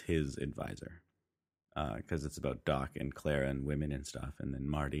becomes his advisor, because it's about Doc and Clara and women and stuff, and then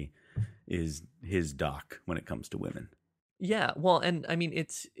Marty is his Doc when it comes to women. Yeah, well, and I mean,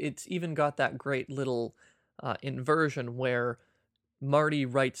 it's even got that great little inversion where Marty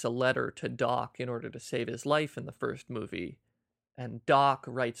writes a letter to Doc in order to save his life in the first movie, and Doc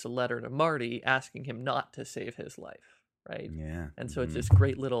writes a letter to Marty asking him not to save his life, right? Yeah. And so it's this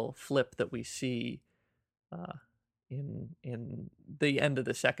great little flip that we see in the end of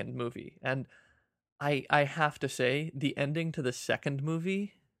the second movie. And I have to say, the ending to the second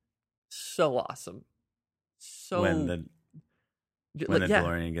movie, so awesome. So when the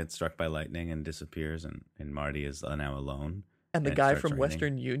DeLorean gets struck by lightning and disappears, and Marty is now alone. And the guy from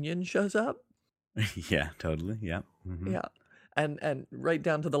Western Union shows up. Yeah, totally. Yeah. Mm-hmm. Yeah. And right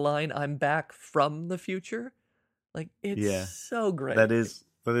down to the line, "I'm back from the future." Like, it's so great. That is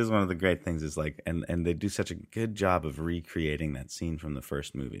one of the great things, is like, and they do such a good job of recreating that scene from the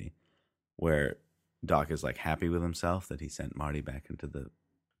first movie where Doc is like happy with himself that he sent Marty back into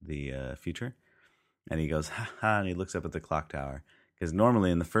the future. And he goes, ha ha, and he looks up at the clock tower. Because normally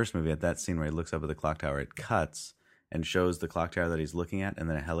in the first movie, at that scene where he looks up at the clock tower, it cuts and shows the clock tower that he's looking at, and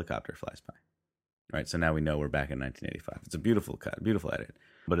then a helicopter flies by. Right, so now we know we're back in 1985. It's a beautiful cut, beautiful edit.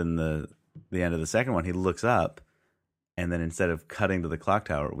 But in the end of the second one, he looks up, and then instead of cutting to the clock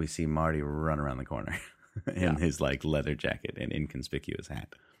tower, we see Marty run around the corner in his like leather jacket and inconspicuous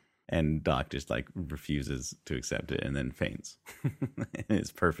hat. And Doc just like refuses to accept it and then faints.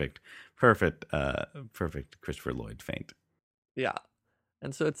 It's perfect Christopher Lloyd faint. Yeah.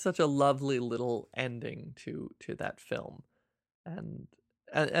 And so it's such a lovely little ending to that film.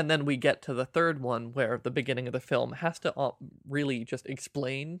 And then we get to the third one where the beginning of the film has to really just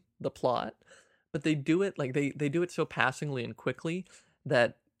explain the plot, but they do it like they do it so passingly and quickly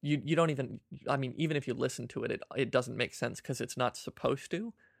that you don't even, I mean, even if you listen to it, it doesn't make sense because it's not supposed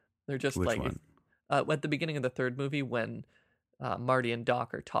to. They're just Which like one? At the beginning of the third movie when Marty and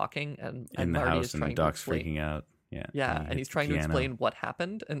Doc are talking and in the Marty house is trying and Doc's to explain, freaking out. Yeah, and he's trying to explain what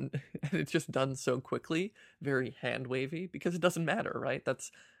happened, and it's just done so quickly, very hand wavy, because it doesn't matter, right?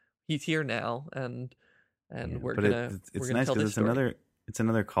 He's here now, and we're gonna. It's gonna nice tell because this story. it's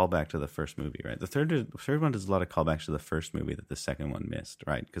another callback to the first movie, right? The third one does a lot of callbacks to the first movie that the second one missed,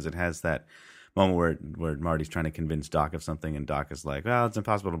 right? Because it has that moment where Marty's trying to convince Doc of something, and Doc is like, "Well, it's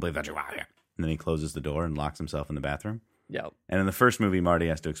impossible to believe that you're out here," and then he closes the door and locks himself in the bathroom. Yeah. And in the first movie, Marty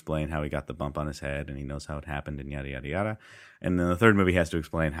has to explain how he got the bump on his head and he knows how it happened and yada, yada, yada. And then the third movie has to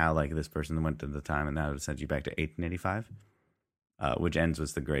explain how, like, this person went to the time and now it sends you back to 1885, which ends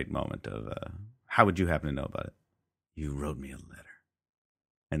with the great moment of, how would you happen to know about it? You wrote me a letter.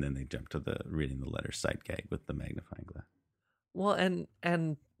 And then they jump to the reading the letter sight gag with the magnifying glass. Well,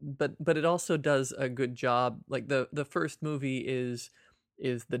 but it also does a good job. Like the first movie is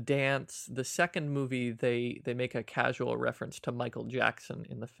the dance. The second movie, they make a casual reference to Michael Jackson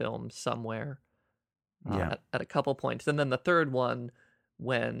in the film somewhere at a couple points. And then the third one,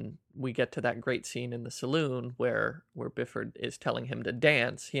 when we get to that great scene in the saloon where Bifford is telling him to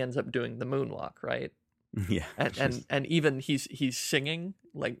dance, he ends up doing the moonwalk, right? Yeah. And even he's singing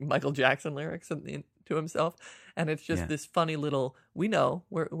like Michael Jackson lyrics to himself. And it's just this funny little, we know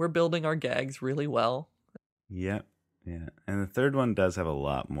we're building our gags really well. Yep. Yeah, and the third one does have a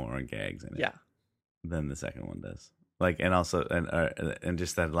lot more gags in it, yeah, than the second one does. Like, and also, and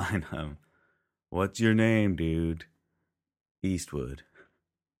just that line, "What's your name, dude?" Eastwood.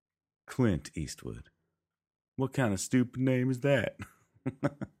 Clint Eastwood. What kind of stupid name is that?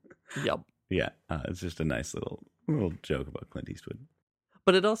 Yep. Yeah, it's just a nice little joke about Clint Eastwood.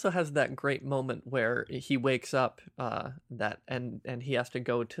 But it also has that great moment where he wakes up and he has to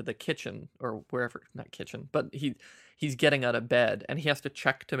go to the kitchen or wherever, not kitchen, but he's getting out of bed and he has to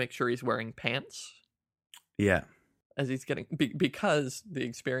check to make sure he's wearing pants. Yeah. as he's getting because the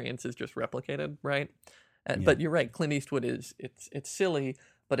experience is just replicated, right? Yeah. But you're right. Clint Eastwood it's silly,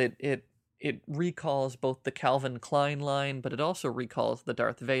 but it recalls both the Calvin Klein line, but it also recalls the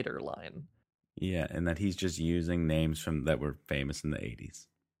Darth Vader line. Yeah, and that he's just using names that were famous in the 80s.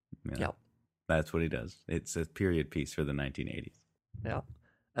 You know? Yeah. That's what he does. It's a period piece for the 1980s. Yeah.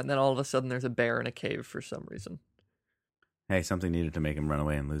 And then all of a sudden there's a bear in a cave for some reason. Hey, something needed to make him run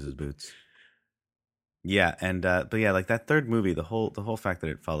away and lose his boots. Yeah, and but yeah, like that third movie, the whole fact that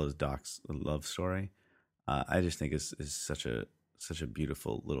it follows Doc's love story, I just think is such a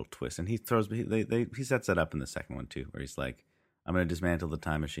beautiful little twist. And he sets that up in the second one too, where he's like, I'm going to dismantle the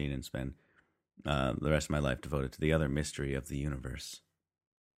time machine and spend the rest of my life devoted to the other mystery of the universe,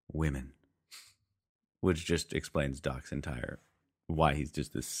 women, which just explains Doc's entire why he's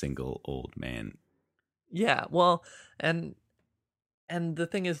just this single old man. Yeah, well, and the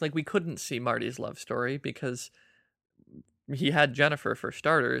thing is, like, we couldn't see Marty's love story because he had Jennifer for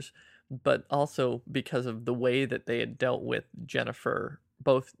starters, but also because of the way that they had dealt with Jennifer,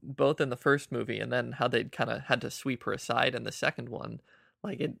 both in the first movie and then how they'd kind of had to sweep her aside in the second one.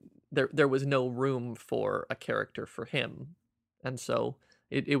 Like, there was no room for a character for him, and so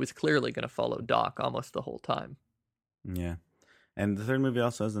it was clearly going to follow Doc almost the whole time. Yeah. And the third movie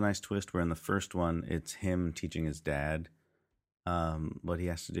also has a nice twist where in the first one, it's him teaching his dad what he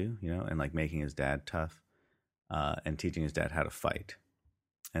has to do, you know, and like making his dad tough and teaching his dad how to fight.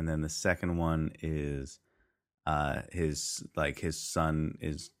 And then the second one is his son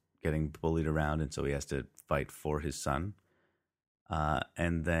is getting bullied around, and so he has to fight for his son.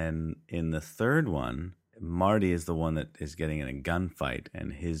 And then in the third one, Marty is the one that is getting in a gunfight,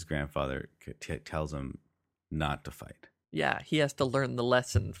 and his grandfather tells him not to fight. Yeah, he has to learn the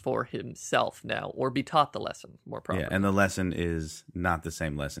lesson for himself now, or be taught the lesson more properly. Yeah, and the lesson is not the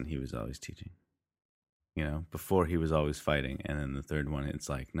same lesson he was always teaching. You know, before he was always fighting, and then the third one, it's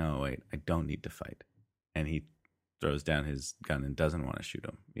like, no, wait, I don't need to fight. And he throws down his gun and doesn't want to shoot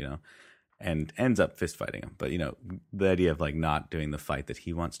him, you know, and ends up fist fighting him. But, you know, the idea of like not doing the fight that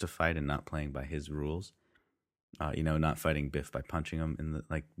he wants to fight and not playing by his rules, you know, not fighting Biff by punching him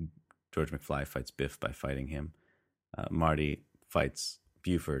like George McFly fights Biff by fighting him. Marty fights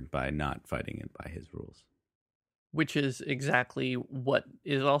Buford by not fighting it by his rules. Which is exactly what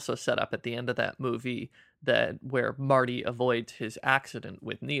is also set up at the end of that movie, where Marty avoids his accident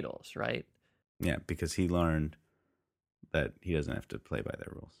with needles, right? Yeah, because he learned that he doesn't have to play by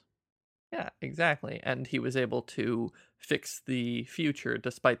their rules. Yeah, exactly. And he was able to fix the future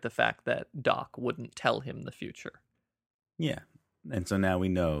despite the fact that Doc wouldn't tell him the future. Yeah. And so now we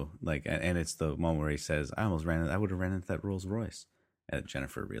know, like, and it's the moment where he says, I would have ran into that Rolls Royce. And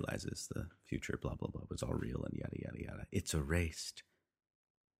Jennifer realizes the future, blah, blah, blah, was all real and yada, yada, yada. It's erased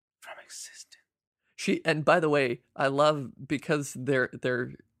from existence. And by the way, I love, because they're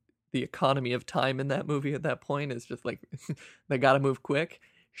the economy of time in that movie at that point is just like, they got to move quick.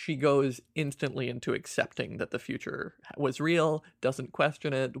 She goes instantly into accepting that the future was real, doesn't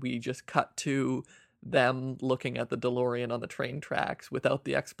question it. We just cut to them looking at the DeLorean on the train tracks without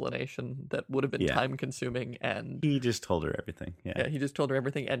the explanation that would have been time consuming, and he just told her everything. Yeah, he just told her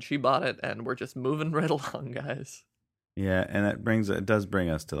everything, and she bought it, and we're just moving right along, guys. Yeah, and it does bring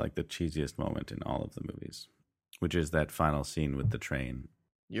us to like the cheesiest moment in all of the movies, which is that final scene with the train.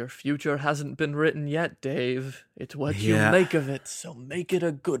 Your future hasn't been written yet, Dave. It's what you make of it, so make it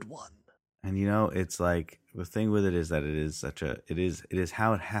a good one. And you know, it's like the thing with it is that it is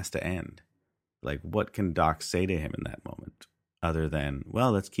how it has to end. Like, what can Doc say to him in that moment other than,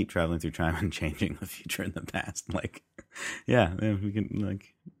 well, let's keep traveling through time and changing the future and the past? Like, yeah, we can,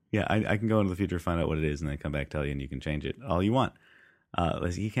 like, yeah, I can go into the future, find out what it is, and then come back, tell you, and you can change it all you want.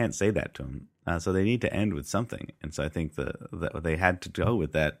 You can't say that to him. So they need to end with something. And so I think that they had to go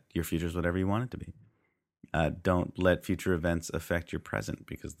with that. Your future is whatever you want it to be. Don't let future events affect your present,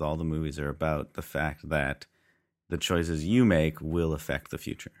 because all the movies are about the fact that the choices you make will affect the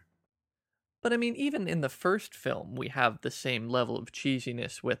future. But I mean, even in the first film, we have the same level of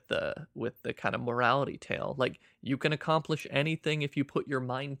cheesiness with the kind of morality tale. Like, you can accomplish anything if you put your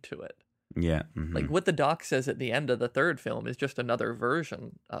mind to it. Yeah. Mm-hmm. Like, what the Doc says at the end of the third film is just another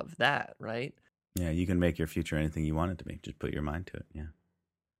version of that, right? Yeah, you can make your future anything you want it to be. Just put your mind to it, yeah.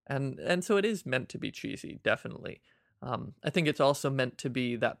 And so it is meant to be cheesy, definitely. I think it's also meant to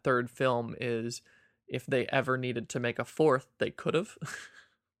be that third film is, if they ever needed to make a fourth, they could have.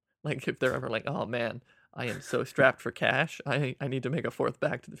 Like, if they're ever like, oh man, I am so strapped for cash, I need to make a fourth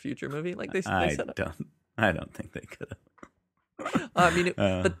Back to the Future movie. Like they said, I don't think they could have. I mean,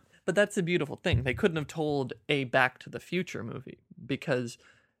 but that's the beautiful thing. They couldn't have told a Back to the Future movie because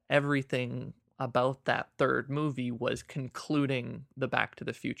everything about that third movie was concluding the Back to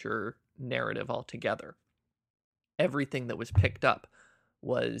the Future narrative altogether. Everything that was picked up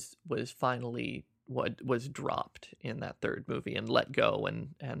was finally what was dropped in that third movie and let go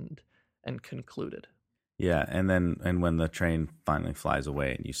and concluded. Yeah, and when the train finally flies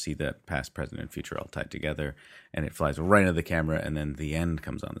away and you see that past, present, and future all tied together, and it flies right into the camera, and then the end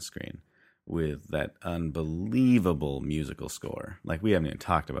comes on the screen with that unbelievable musical score. Like, we haven't even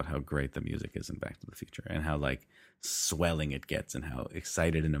talked about how great the music is in Back to the Future, and how like swelling it gets, and how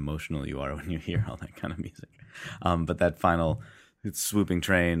excited and emotional you are when you hear all that kind of music. But that final swooping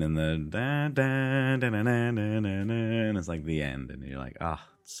train and the da da da da da da da, and it's like the end, and you're like, ah.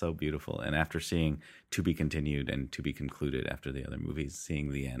 So beautiful. And after seeing To Be Continued and To Be Concluded after the other movies,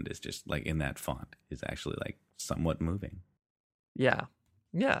 seeing the end is just like in that font is actually like somewhat moving. Yeah.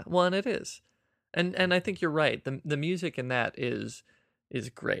 Well, and it is. And I think you're right. The music in that is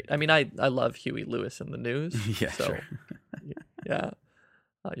great. I mean, I love Huey Lewis and the News. Yeah, so, sure. Yeah.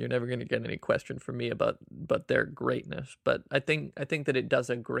 You're never going to get any question from me about their greatness. But I think that it does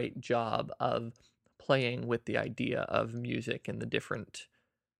a great job of playing with the idea of music and the different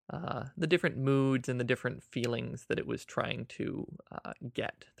moods and the different feelings that it was trying to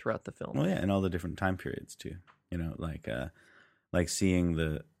get throughout the film. Well, yeah, and all the different time periods too. You know, like seeing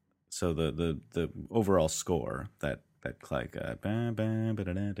the overall score that like kind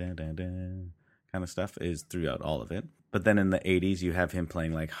of stuff is throughout all of it. But then in the 80s, you have him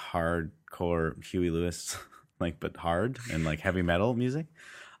playing like hardcore Huey Lewis, like but hard and like heavy metal music.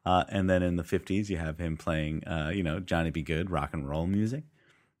 And then in the 50s, you have him playing, Johnny B. Good rock and roll music.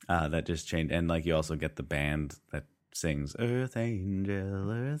 That just changed. And like you also get the band that sings Earth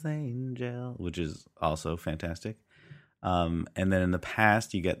Angel, which is also fantastic. And then in the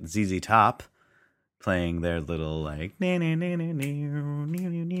past, you get ZZ Top playing their little like kind of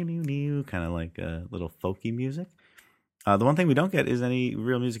like little folky music. The one thing we don't get is any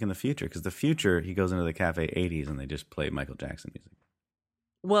real music in the future, because the future, he goes into the Cafe 80s and they just play Michael Jackson music.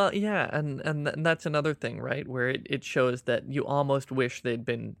 Well, yeah, and that's another thing, right? Where it shows that you almost wish they'd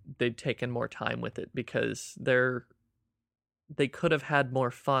taken more time with it, because they could have had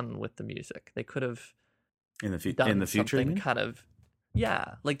more fun with the music. They could have in the future, something kind of,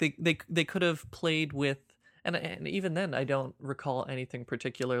 yeah, like they could have played with, and even then, I don't recall anything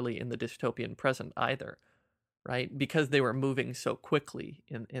particularly in the dystopian present either, right? Because they were moving so quickly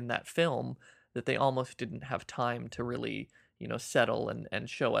in that film that they almost didn't have time to really, settle and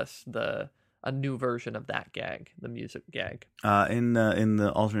show us a new version of that gag, the music gag. In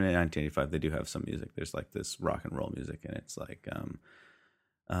the alternate 1985, they do have some music. There's like this rock and roll music, and it's like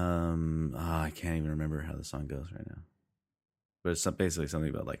I can't even remember how the song goes right now. But it's basically something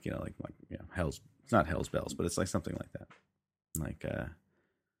about like hell's, it's not Hell's Bells, but it's like something like that. Like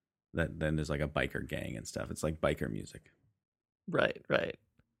that. Then there's like a biker gang and stuff. It's like biker music. Right.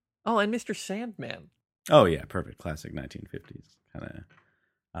 Oh, and Mr. Sandman. Oh yeah, perfect classic 1950s kind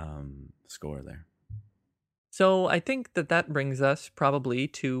of score there. So I think that brings us probably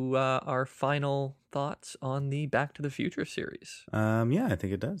to our final thoughts on the Back to the Future series. Yeah, I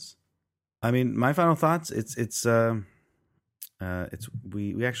think it does. I mean, my final thoughts. We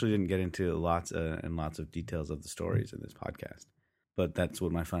actually didn't get into lots of details of the stories in this podcast, but that's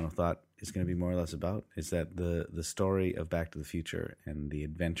what my final thought is going to be more or less about. Is that the story of Back to the Future and the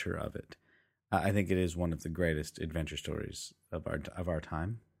adventure of it. I think it is one of the greatest adventure stories of our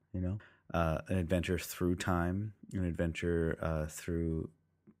time. An adventure through time, an adventure through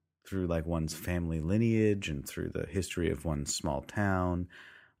like one's family lineage and through the history of one small town,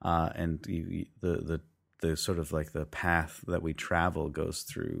 and the sort of like the path that we travel goes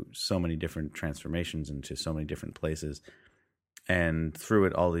through so many different transformations into so many different places, and through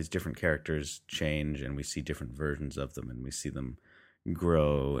it all these different characters change, and we see different versions of them, and we see them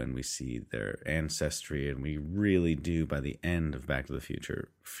grow, and we see their ancestry, and we really do, by the end of Back to the Future,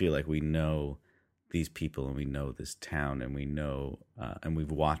 feel like we know these people, and we know this town, and we know and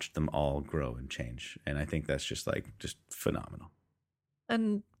we've watched them all grow and change. And I think that's just phenomenal.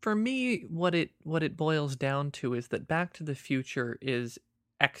 And for me, what it boils down to is that Back to the Future is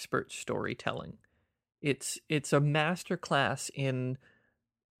expert storytelling. It's a masterclass in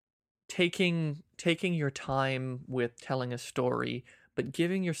taking your time with telling a story, but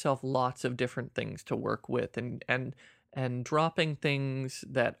giving yourself lots of different things to work with, and dropping things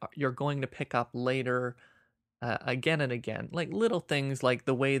that you're going to pick up later, again and again, like little things like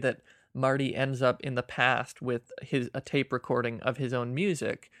the way that Marty ends up in the past with a tape recording of his own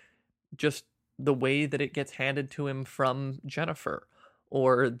music, just the way that it gets handed to him from Jennifer,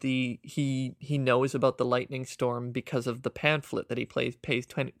 or he knows about the lightning storm because of the pamphlet that he pays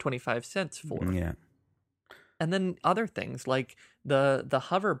 25 cents for. Yeah. And then other things like the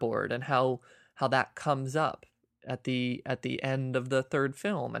hoverboard and how that comes up at the end of the third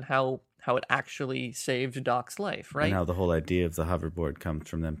film, and how it actually saved Doc's life, right? And how the whole idea of the hoverboard comes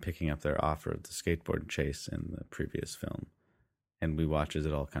from them picking up their offer of the skateboard chase in the previous film. And we watch as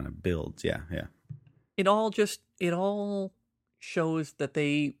it all kind of builds. Yeah, yeah. It all shows that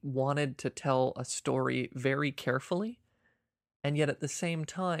they wanted to tell a story very carefully, and yet at the same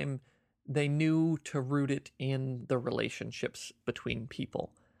time, they knew to root it in the relationships between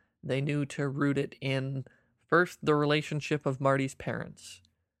people. They knew to root it in, first, the relationship of Marty's parents,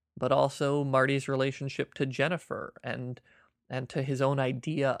 but also Marty's relationship to Jennifer and to his own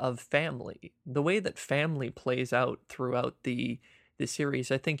idea of family. The way that family plays out throughout the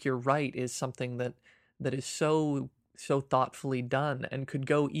series, I think you're right, is something that is so thoughtfully done and could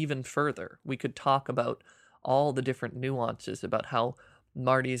go even further. We could talk about all the different nuances about how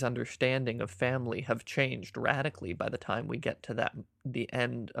Marty's understanding of family have changed radically by the time we get to the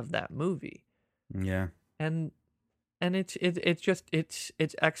end of that movie. Yeah. And it's just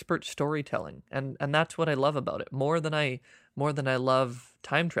expert storytelling, and that's what I love about it. More than I love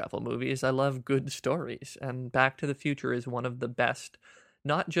time travel movies, I love good stories, and Back to the Future is one of the best,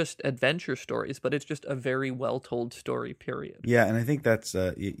 not just adventure stories, but it's just a very well told story, period. Yeah, and I think that's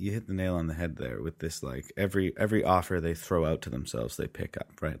you hit the nail on the head there with this. Like every offer they throw out to themselves, they pick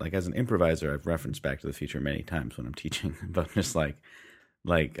up, right? Like as an improviser, I've referenced Back to the Future many times when I'm teaching, but just like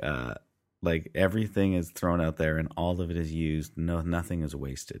everything is thrown out there and all of it is used. Nothing is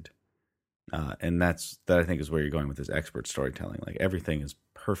wasted. And that I think is where you're going with this expert storytelling. Like everything is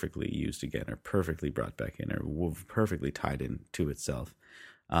perfectly used again, or perfectly brought back in, or perfectly tied in to itself,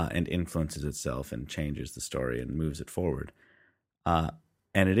 and influences itself and changes the story and moves it forward. And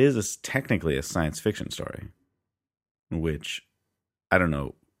it is technically a science fiction story, which I don't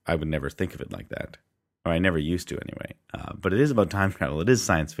know. I would never think of it like that, or I never used to anyway. But it is about time travel. It is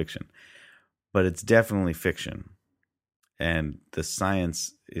science fiction, but it's definitely fiction. And the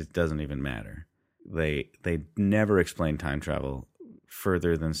science, it doesn't even matter. They never explain time travel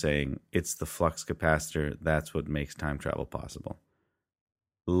further than saying it's the flux capacitor. That's what makes time travel possible.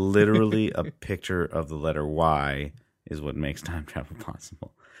 Literally, a picture of the letter Y is what makes time travel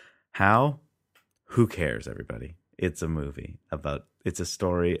possible. How? Who cares, everybody? It's a movie it's a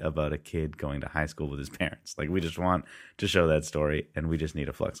story about a kid going to high school with his parents. Like, we just want to show that story, and we just need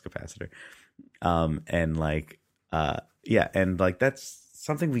a flux capacitor. And that's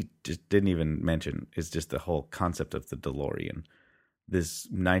something we just didn't even mention, is just the whole concept of the DeLorean. This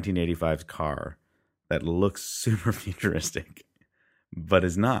 1985 car that looks super futuristic, but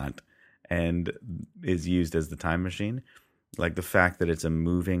is not, and is used as the time machine. Like the fact that it's a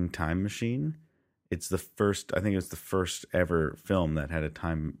moving time machine. I think it was the first ever film that had a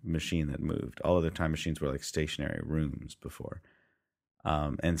time machine that moved. All other time machines were like stationary rooms before.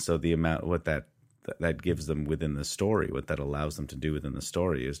 And so the amount, what that gives them within the story, what that allows them to do within the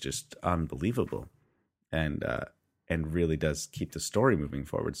story is just unbelievable. And really does keep the story moving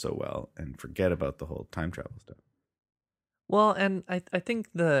forward so well, and forget about the whole time travel stuff. Well, and I think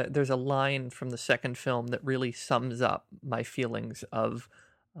there's a line from the second film that really sums up my feelings of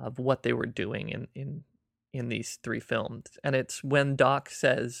what they were doing in these three films. And it's when Doc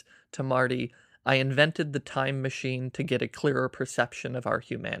says to Marty, "I invented the time machine to get a clearer perception of our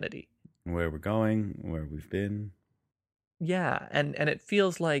humanity." Where we're going, where we've been. Yeah, and it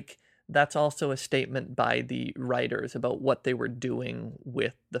feels like that's also a statement by the writers about what they were doing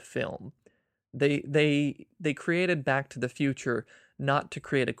with the film. They created Back to the Future not to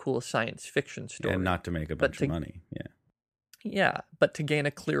create a cool science fiction story. And not to make a bunch of money. Yeah. Yeah, but to gain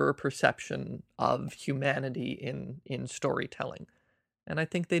a clearer perception of humanity in storytelling. And I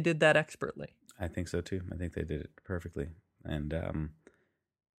think they did that expertly. I think so too. I think they did it perfectly. And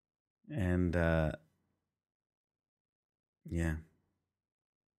yeah.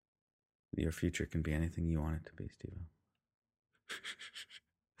 Your future can be anything you want it to be, Steve.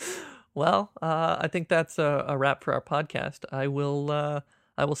 Well, I think that's a wrap for our podcast. I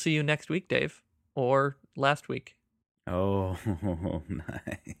will see you next week, Dave, or last week. Oh,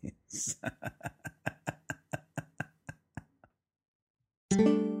 nice.